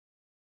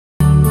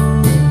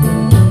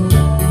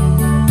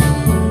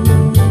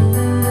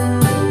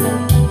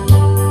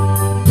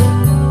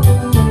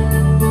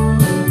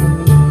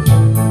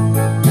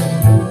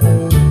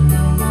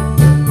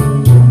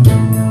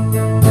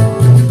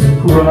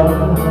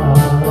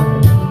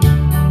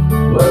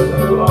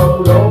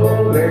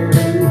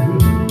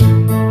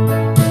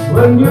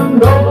you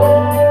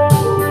know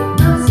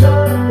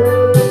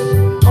desert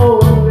is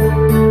only.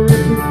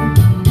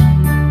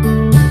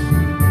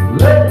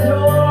 Let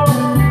your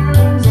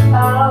fears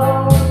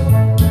out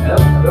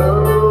and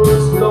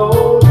thirst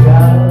slow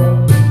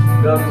down.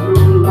 The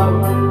true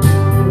lover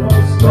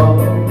has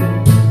gone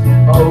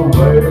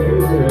away.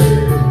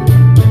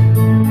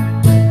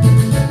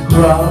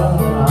 Cry,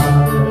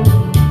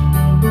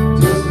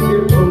 just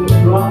keep on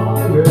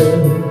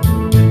crying.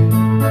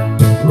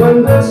 When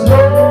there's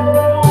no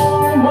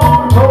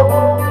more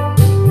hope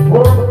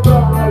for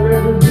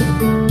crying,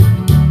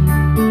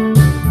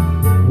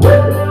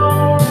 when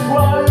your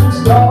crying's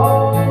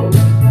down,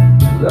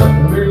 let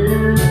me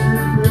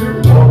be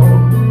the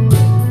one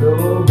to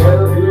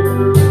get you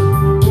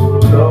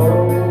know,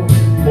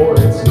 for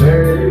it's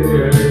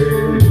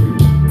late.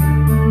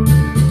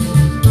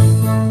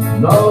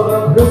 Now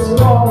that it's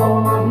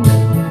gone,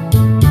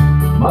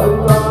 my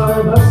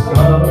time has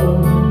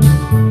come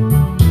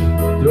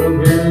to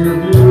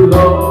give you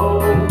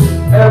love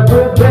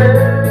every day.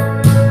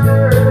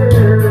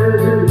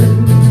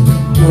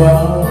 Why?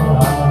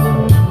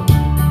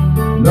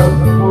 Not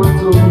for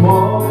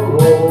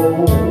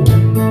tomorrow,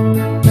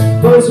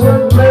 'cause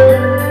we're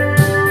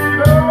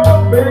made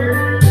of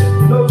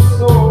no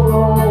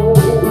sorrow.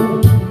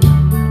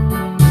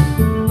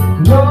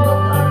 Not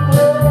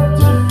a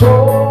to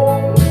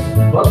fall,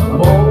 but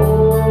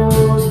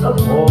most of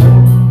all,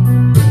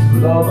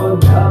 love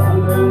and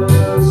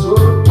happiness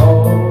will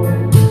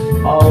come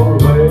our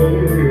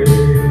way.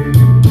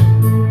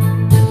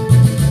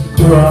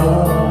 Cry,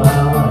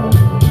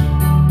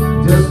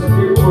 just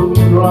keep on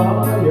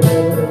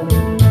crying.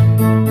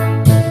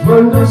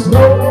 When there's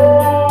no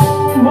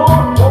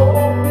more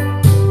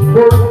hope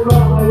for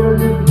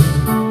crying,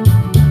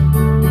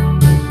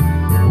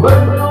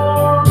 when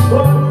your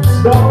blood is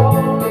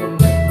gone,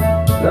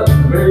 that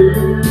may